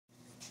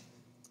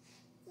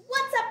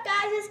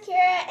is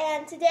Kira,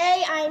 and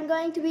today I am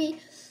going to be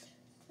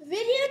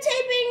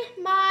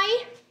videotaping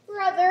my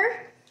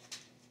brother.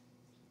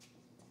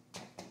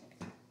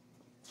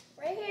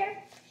 Right here.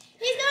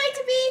 He's going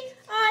to be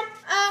on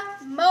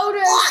a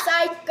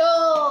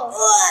motorcycle.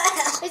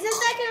 Isn't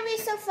that going to be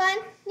so fun,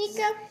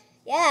 Nico?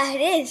 Yeah,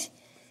 it is.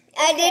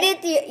 I did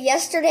it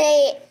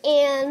yesterday,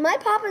 and my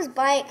papa's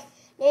bike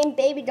named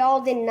Baby Doll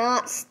did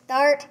not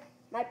start.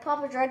 My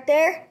papa's right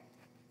there.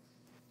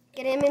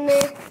 Get him in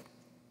there.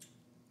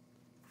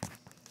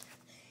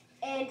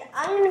 And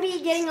I'm going to be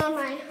getting on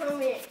my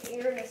helmet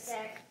here in a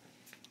sec.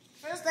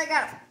 First, I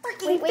got to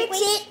freaking fix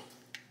it.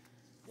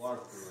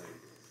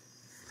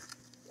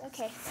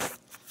 Okay,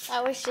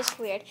 that was just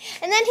weird.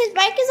 And then his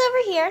bike is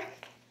over here.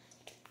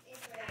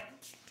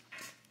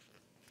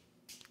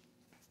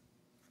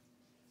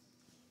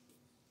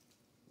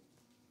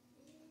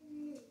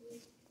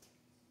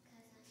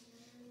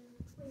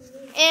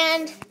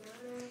 And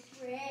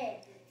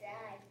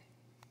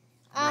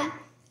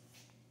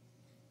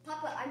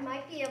Papa, I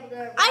might be able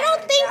to. I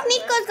don't think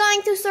Nico's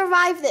going to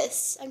survive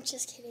this. I'm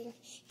just kidding.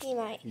 He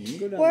might.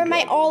 Where are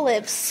my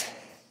olives?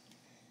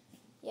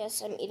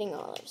 Yes, I'm eating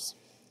olives.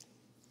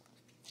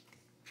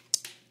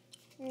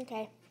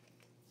 Okay.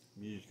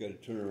 You just got to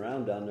turn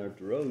around down there at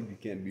the road. You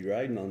can't be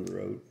riding on the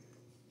road.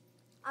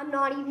 I'm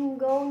not even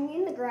going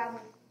in the gravel.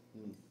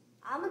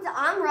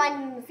 I'm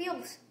riding in the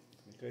fields.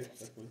 Okay,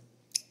 that's fine.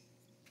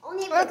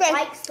 Only if the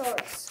bike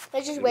starts.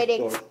 They're just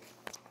waiting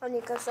on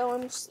Nico, so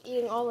I'm just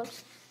eating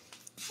olives.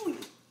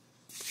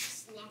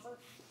 Snapper.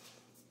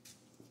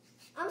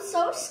 I'm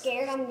so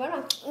scared I'm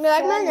gonna You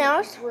like my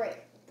nails?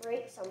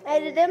 break something. I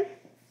did them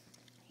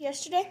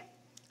yesterday.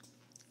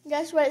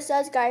 Guess what it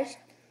says, guys?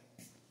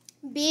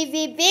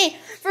 BVB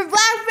for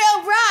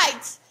Blackfield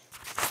Rides.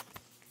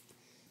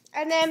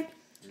 And then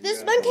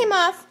this one came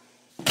off.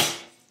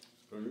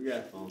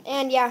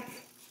 And yeah,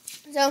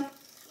 so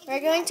we're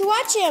going to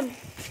watch him.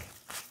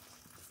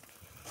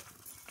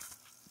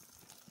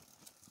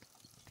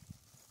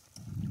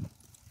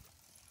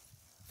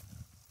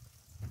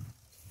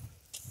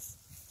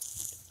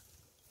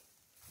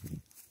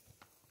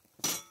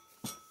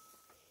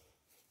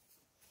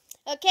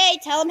 Okay,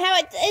 tell him how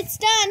it's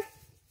done.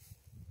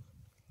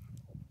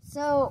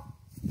 So,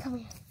 come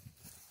here.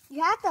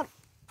 You have to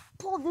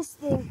pull this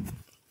thing.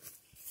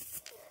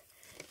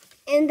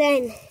 And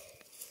then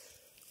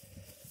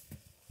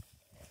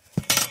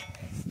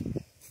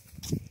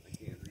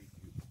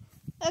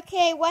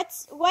Okay, what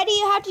do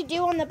you have to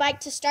do on the bike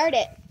to start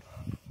it?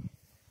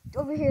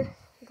 over here.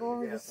 Go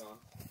over this.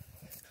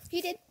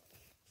 He did.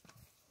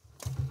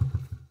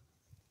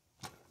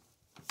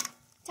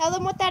 Tell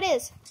them what that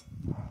is.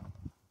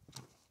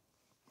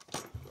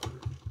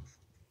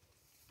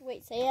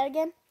 Wait, say that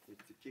again.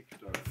 It's the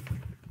kickstart.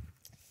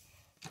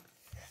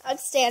 I'm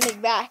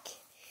standing back.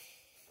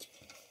 I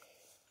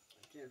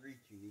can't reach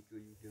you, Nico.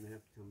 You're going to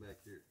have to come back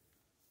here.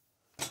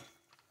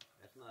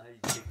 That's not how you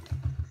kick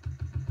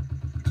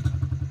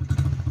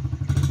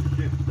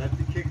it. Let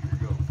the kicker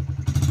go.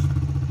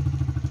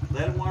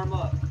 Let it warm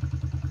up. Put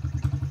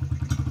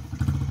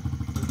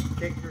the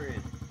kicker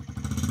in.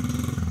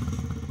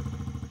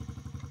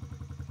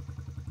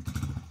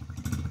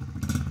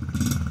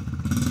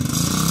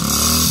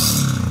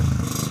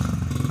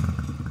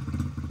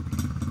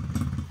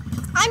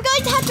 I'm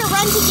going to have to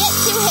run to get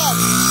to him.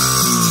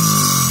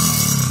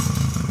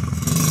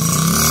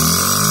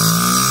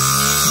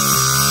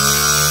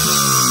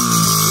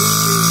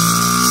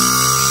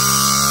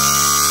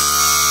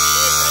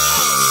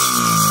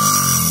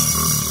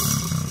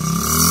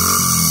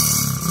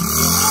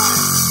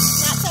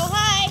 Not so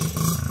high.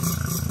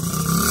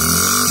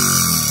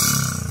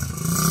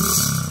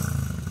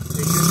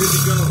 Hey, you're good to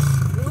go.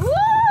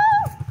 Woo!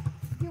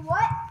 You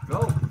what? Go.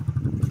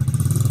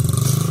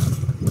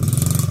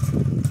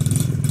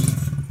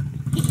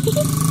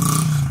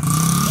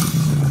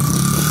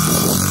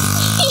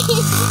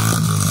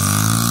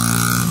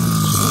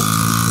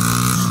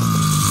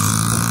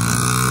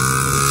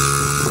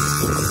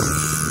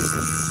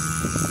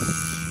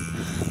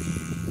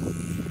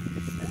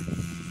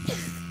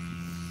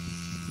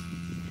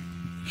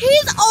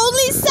 He's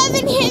only 7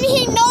 and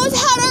he knows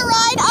how to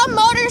ride a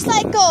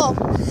motorcycle.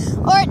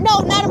 Or no,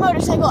 not a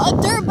motorcycle, a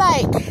dirt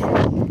bike.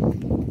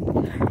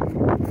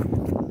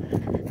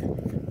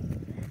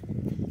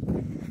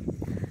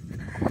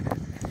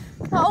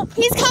 Oh,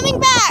 he's coming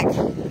back.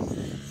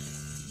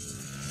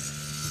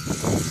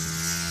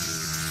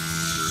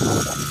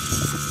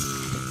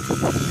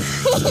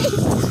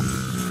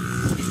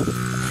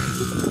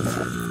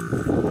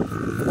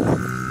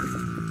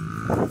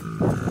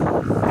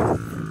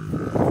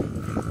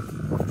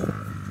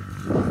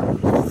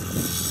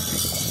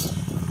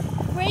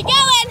 Where you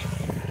going?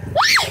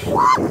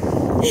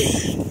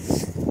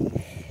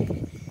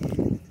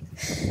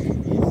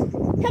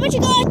 How about you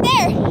go out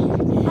there?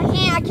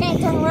 I can't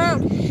turn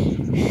around.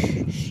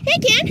 Yeah, you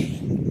can.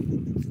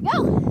 Go.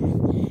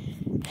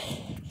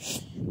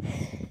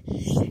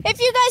 If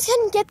you guys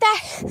couldn't get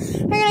that,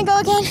 we're gonna go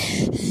again.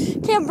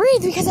 Can't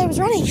breathe because I was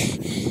running.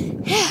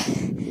 Yeah.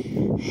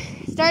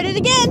 Start it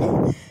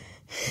again.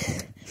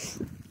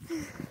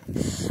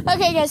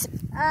 Okay, guys.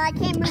 I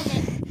can't move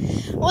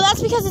it. Well,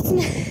 that's because it's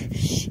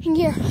in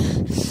gear.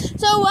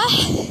 So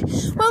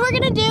what we're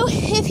gonna do,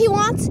 if he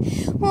wants,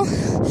 well,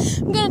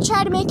 I'm gonna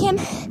try to make him.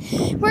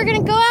 We're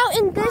gonna go out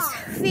in this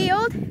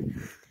field.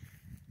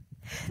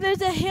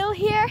 There's a hill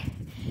here.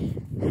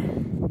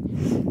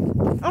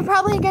 I'm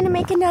probably gonna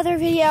make another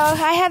video.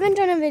 I haven't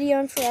done a video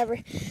in forever,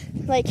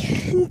 like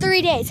in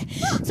 3 days.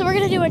 So we're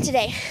gonna do it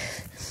today.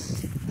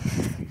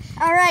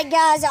 All right,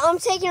 guys, I'm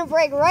taking a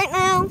break right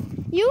now.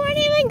 You weren't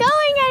even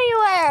going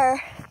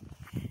anywhere.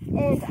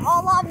 And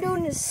all I'm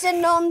doing is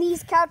sitting on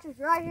these couches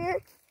right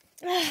here.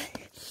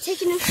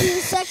 Taking a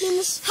few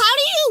seconds. How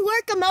do you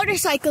work a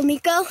motorcycle,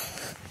 Nico?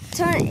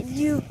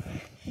 You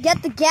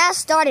get the gas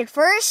started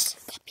first.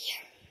 Up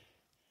here.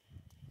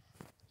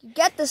 You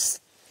get the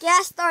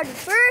gas started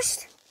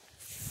first.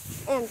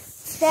 And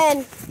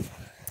then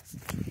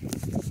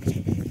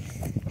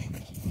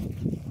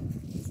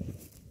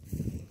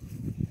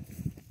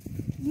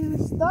you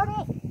start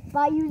it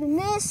by using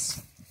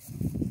this.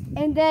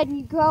 And then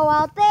you go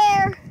out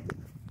there,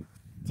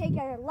 take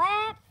a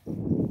lap,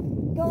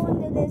 go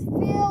into this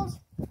field,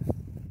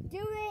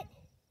 do it,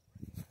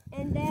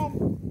 and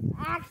then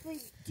actually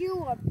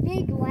do a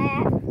big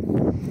lap.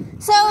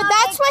 So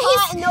that's what he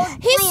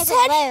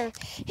said.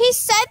 He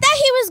said that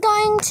he was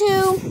going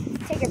to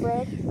Take a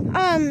break.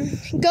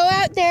 go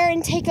out there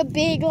and take a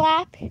big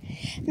lap,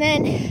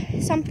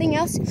 then something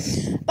else.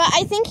 But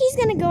I think he's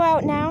gonna go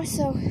out now,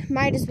 so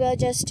might as well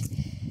just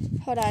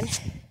hold on.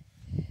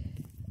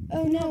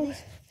 Oh no.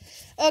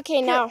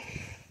 Okay, now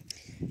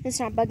it's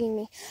not bugging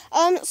me.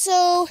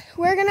 So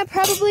we're gonna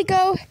probably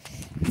go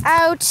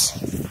out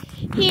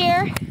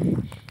here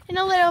in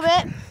a little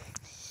bit,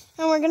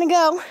 and we're gonna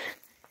go.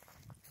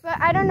 But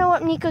I don't know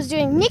what Nico's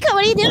doing. Nico,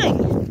 what are you doing?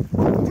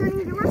 Turning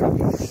it around.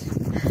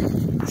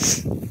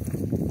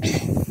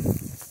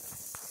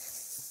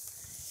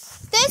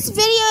 This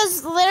video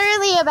is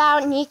literally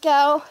about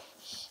Nico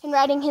and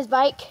riding his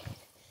bike.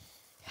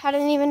 I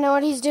don't even know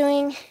what he's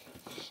doing.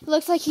 It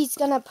looks like he's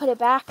gonna put it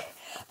back,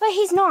 but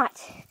he's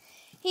not.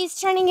 He's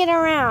turning it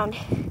around.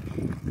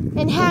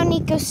 And how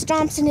Nico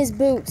stomps in his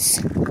boots.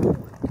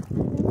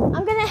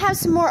 I'm gonna have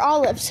some more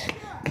olives.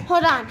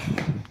 Hold on.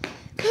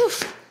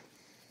 Poof.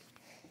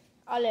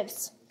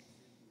 Olives.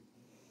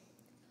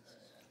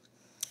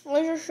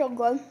 These are so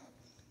good.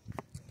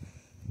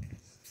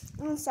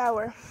 And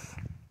sour.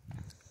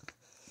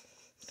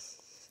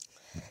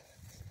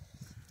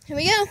 Here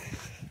we go.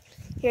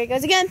 Here it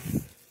goes again.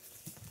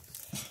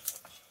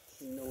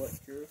 You know what,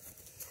 Drew?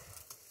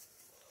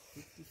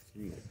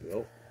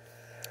 Well,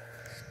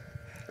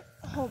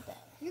 Hold that.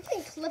 You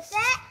can clip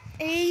that.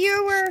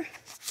 You were.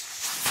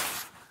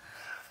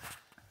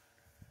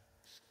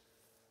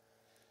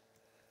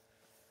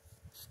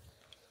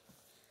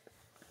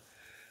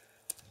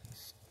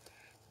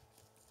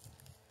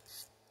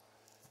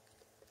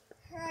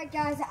 Alright,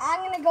 guys,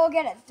 I'm gonna go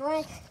get a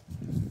drink.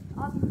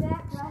 I'll be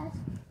back, guys.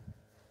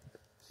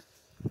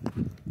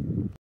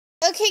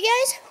 Okay,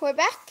 guys, we're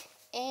back,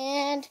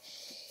 and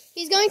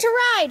he's going to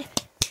ride.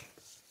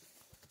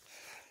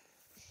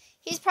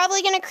 He's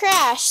probably going to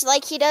crash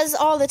like he does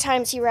all the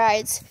times he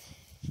rides.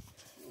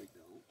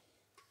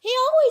 He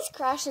always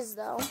crashes,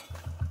 though.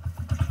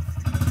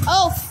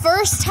 Oh,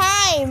 first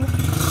time.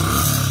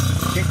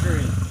 kicker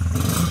in.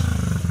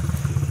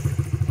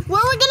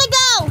 Where we're going to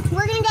go?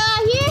 We're going to go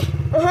out here?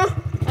 Uh-huh.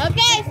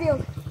 Okay,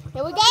 Field.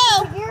 here we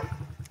go. Here.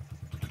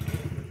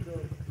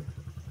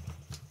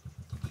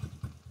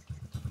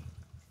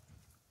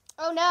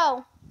 Oh,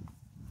 no.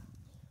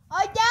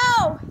 Oh,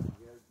 no. You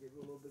gotta give it a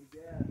little bit of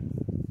gas.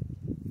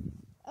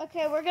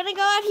 Okay, we're going to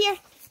go out here.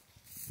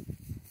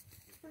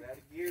 Put that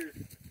in gears.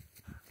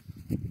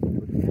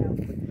 Put it down,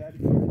 put that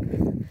in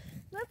gears.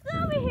 Let's go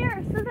over here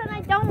so that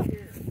I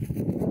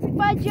don't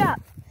budge up.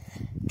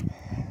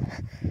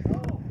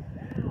 Oh,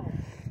 down.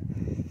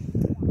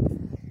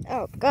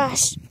 Oh,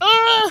 gosh.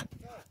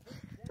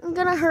 I'm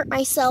going to hurt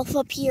myself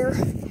up here. I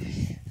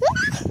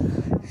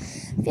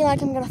feel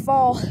like I'm going to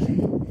fall.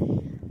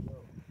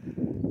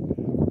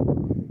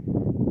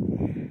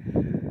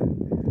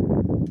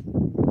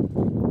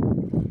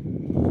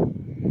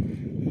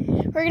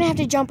 We're going to have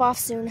to jump off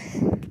soon.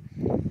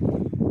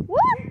 Woo!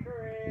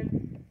 Kicker in.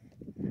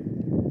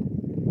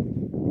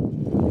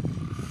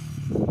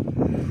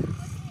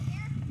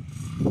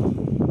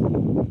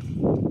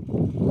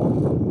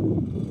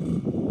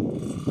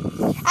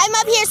 I'm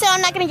up here so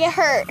I'm not going to get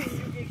hurt. You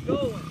get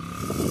going.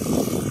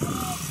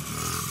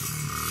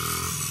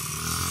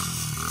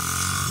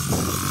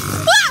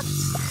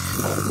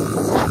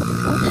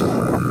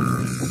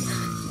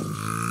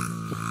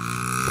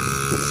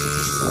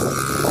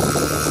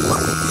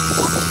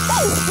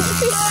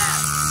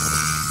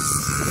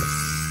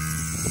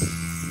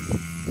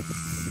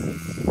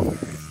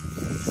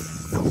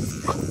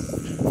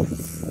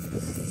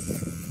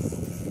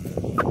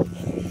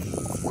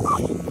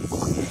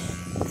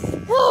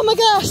 Oh my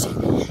gosh.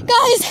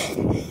 Guys,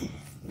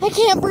 I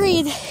can't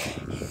breathe.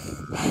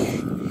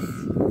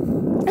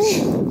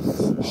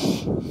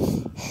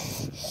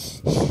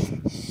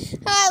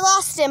 I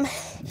lost him.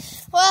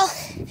 Well,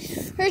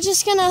 we're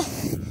just gonna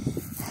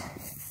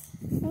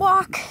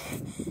walk.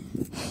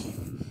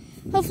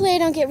 Hopefully I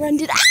don't get run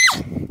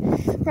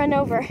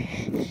over.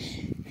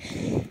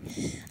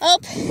 Oh,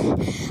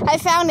 I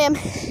found him.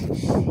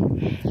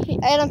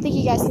 I don't think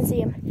you guys can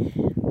see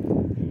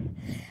him.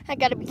 I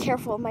gotta be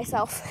careful of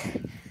myself.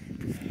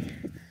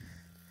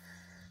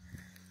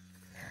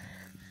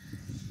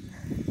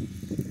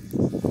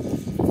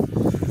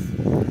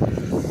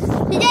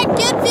 You got a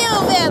good view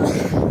of him.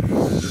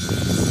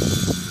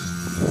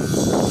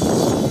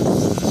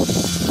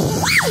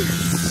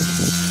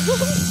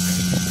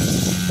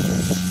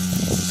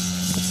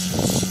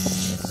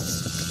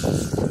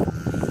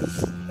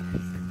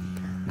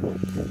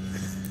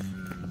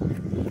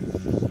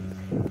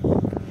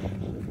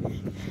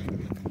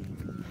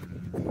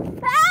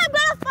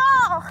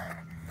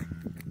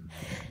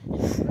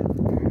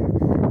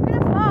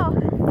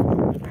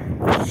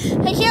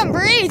 I can't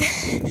breathe.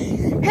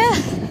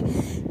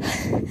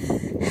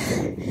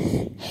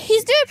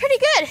 He's doing pretty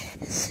good.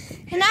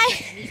 And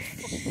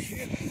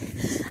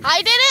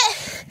I did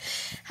it.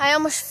 I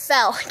almost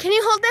fell. Can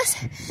you hold this?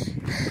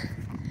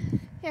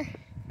 Here.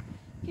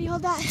 Can you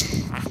hold that?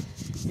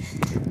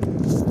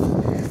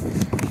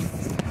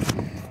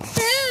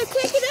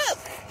 Pick it up.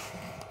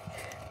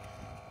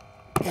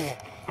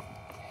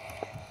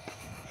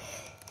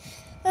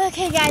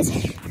 Okay, guys.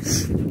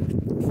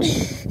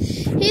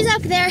 He's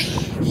up there.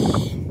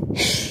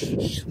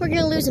 We're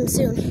gonna lose him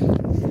soon.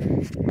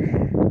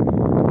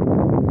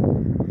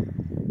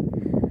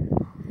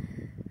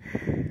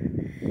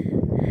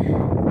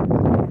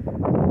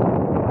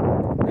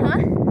 Huh?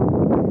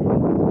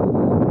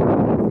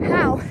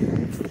 How?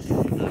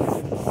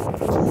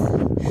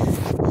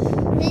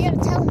 You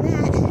gotta tell him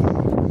that.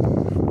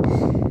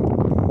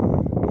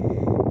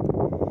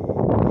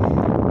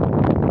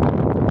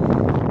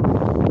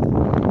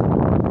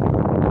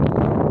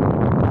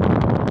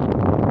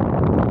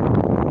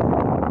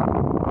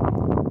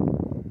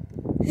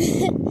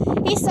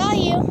 He saw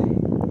you.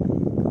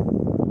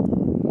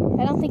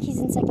 I don't think he's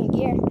in second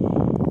gear.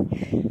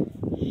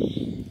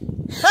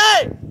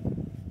 Hey!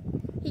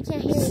 He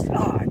can't hear you.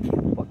 Oh, I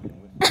can't fucking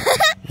whistle.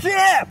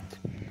 Shift!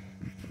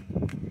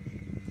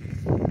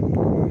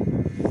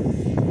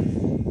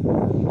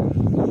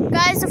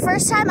 Guys, the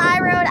first time I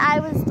rode, I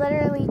was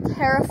literally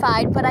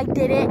terrified, but I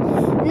did it.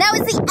 And that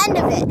was the end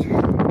of it.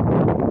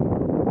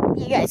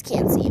 You guys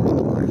can't see him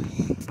anymore.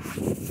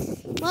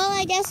 Well,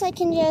 I guess I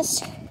can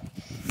just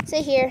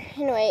sit here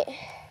and wait.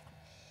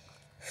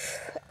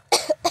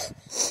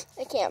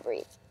 I can't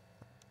breathe.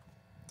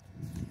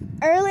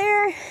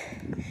 Earlier,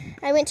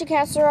 I went to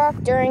Castle Rock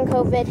during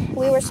COVID.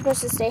 We were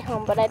supposed to stay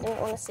home, but I didn't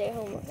want to stay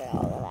home with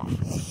all of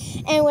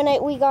that. And when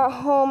we got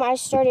home, I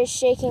started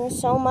shaking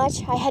so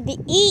much. I had to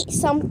eat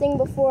something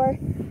before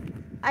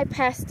I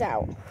passed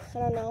out. I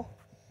don't know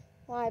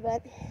why,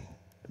 but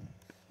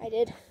I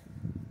did.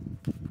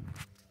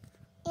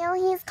 And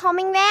he's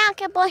coming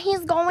back, but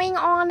he's going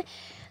on.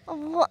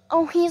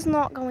 Oh, he's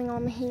not going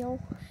on the hill.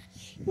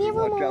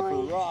 Never Watch out for the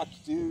mind. rocks,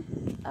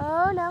 dude.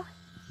 Oh, no.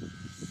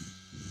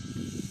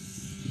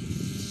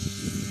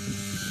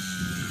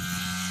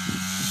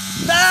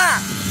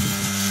 Stop!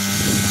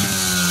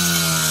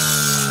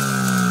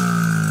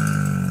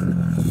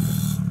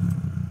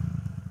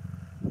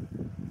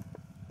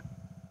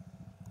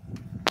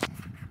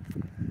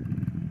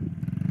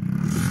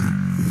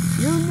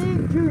 You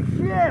need to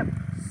shift.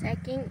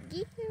 Second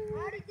gear.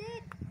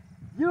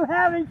 You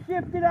haven't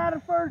shifted out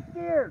of first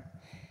gear.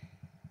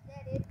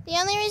 The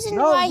only reason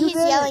No, why you he's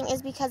didn't. yelling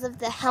is because of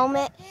the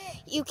helmet.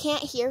 You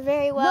can't hear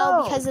very well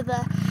No. because of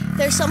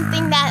there's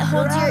something that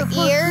holds You're out your of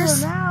first gear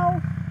ears.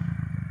 now.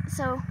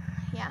 So,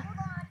 yeah.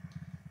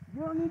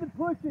 You don't need to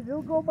push it.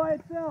 It'll go by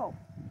itself.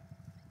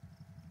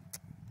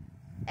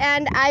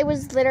 And I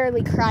was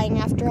literally crying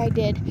after I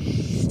did.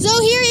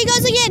 So here he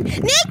goes again.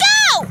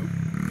 Nico!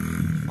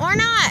 Or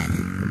not.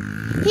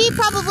 He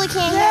probably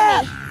can't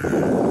hear me.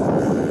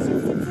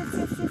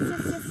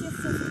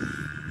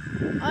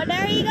 Oh,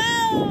 there he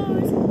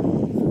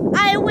goes.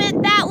 I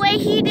went that way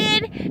he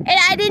did, and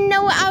I didn't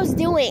know what I was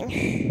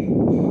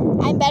doing.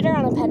 I'm better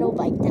on a pedal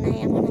bike than I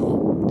am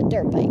on a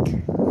dirt bike.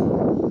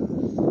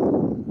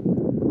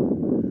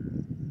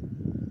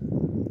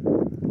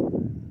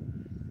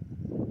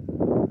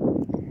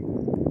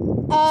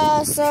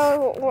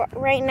 So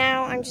right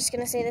now, I'm just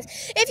gonna say this.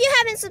 If you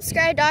haven't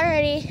subscribed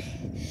already,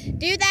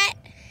 do that.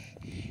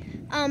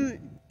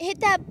 Hit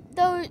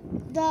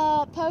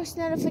the post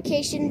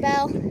notification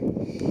bell,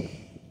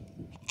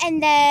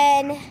 and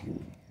then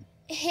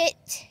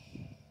hit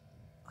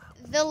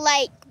the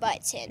like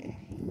button.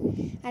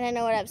 I don't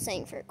know what I'm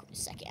saying for a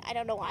second. I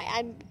don't know why.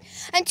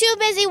 I'm too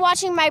busy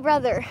watching my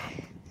brother.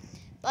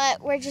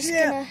 But we're just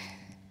gonna.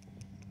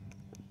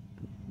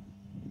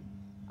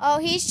 Oh,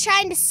 he's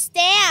trying to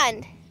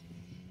stand.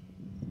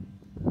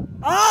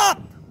 Up!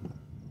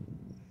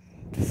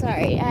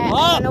 Sorry, I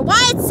don't know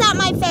why it's at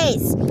my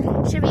face.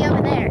 Should be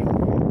over there.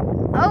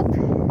 Oh.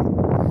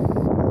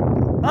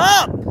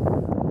 Up!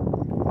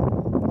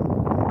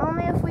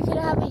 Only if we could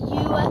have a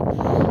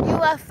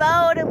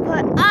UFO to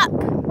put up.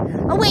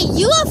 Oh wait,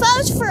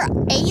 UFOs for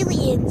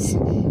aliens.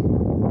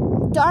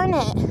 Darn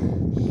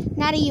it.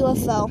 Not a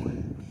UFO.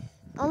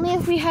 Only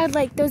if we had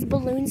like those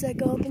balloons that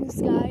go up in the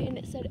sky and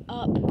it said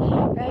up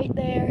right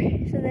there.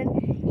 So then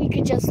he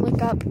could just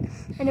look up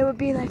and it would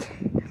be like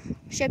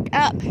shipped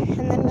up.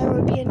 And then there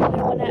would be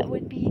another one that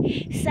would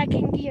be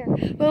second gear.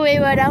 But we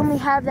would only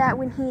have that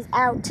when he's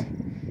out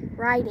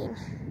riding.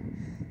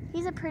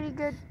 He's a pretty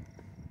good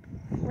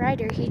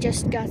rider. He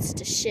just got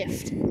to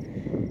shift.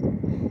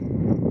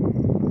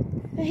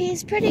 But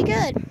he's pretty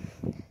good.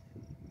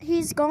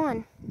 He's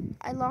gone.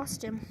 I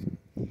lost him.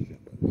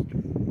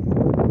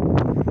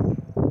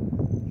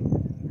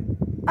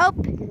 Oh,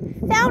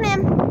 found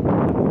him.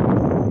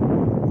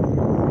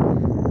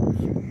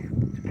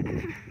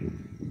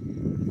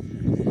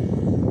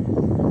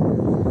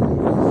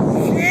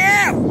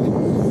 Yeah!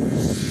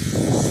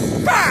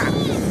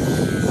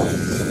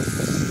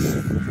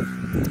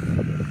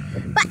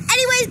 But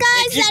anyways,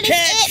 guys, that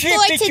is it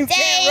for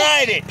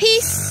today.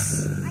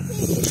 Peace.